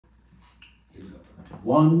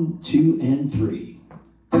1, 2, and 3.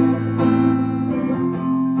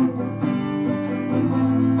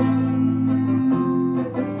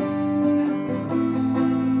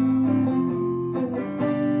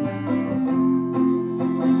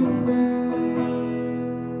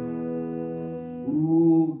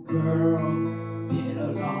 Ooh, girl, been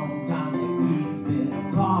a long time that we've been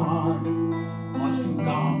apart. Much too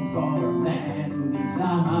long for a man who needs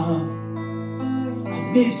love.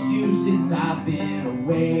 I've missed you since I've been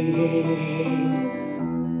away.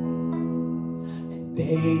 And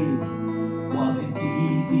babe, wasn't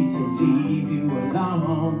easy to leave you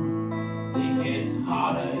alone. It gets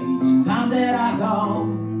harder each time that I go.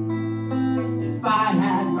 If I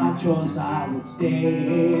had my choice, I would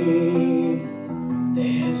stay.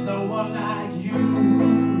 There's no one like you.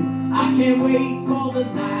 I can't wait for the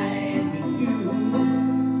night with you.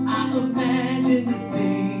 I imagine the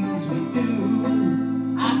things we do.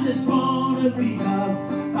 I just wanna be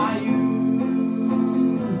loved by you.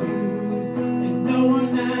 And no one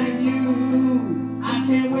like you. I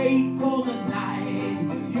can't wait for the night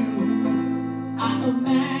with you. I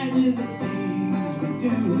imagine the things we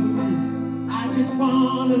do. I just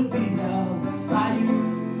wanna be loved by you.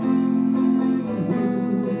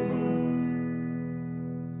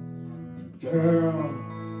 Girl,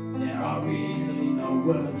 there are really no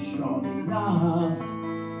words strong enough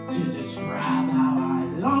to describe how I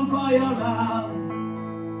long for your love.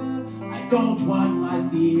 I don't want my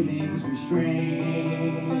feelings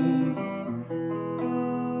restrained.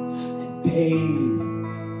 And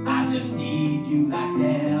babe, I just need you like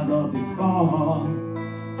never before.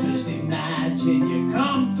 Just imagine you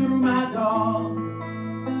come through my door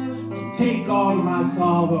and take all my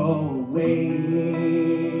sorrow away.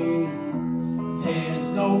 There's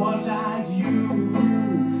no one like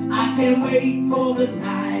you. I can't wait for the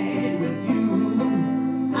night with you.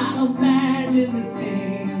 I imagine the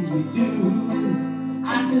things we do.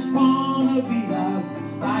 I just wanna be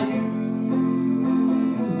loved by you.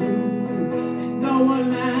 And no one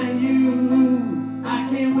like you. I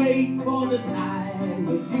can't wait for the night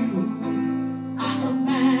with you. I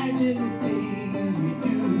imagine the things we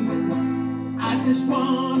do. I just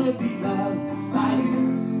wanna be loved by you.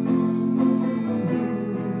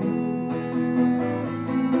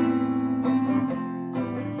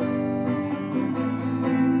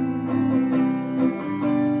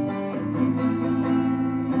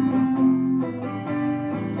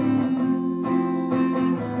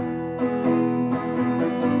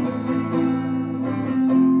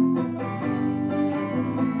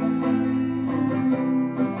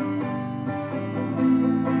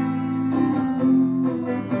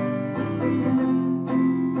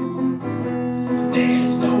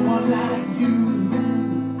 There's no one like you.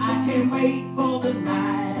 I can't wait for the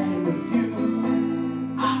night with you.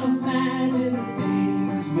 I imagine the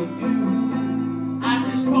things we do. I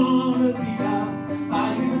just wanna be loved by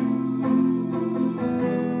you.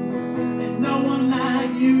 And no one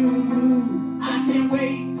like you. I can't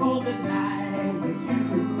wait for the night with you.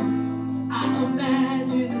 I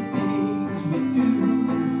imagine the things we do.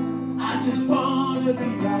 I just wanna be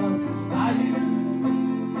loved by you.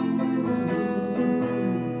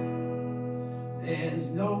 There's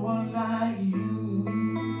no one like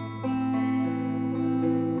you.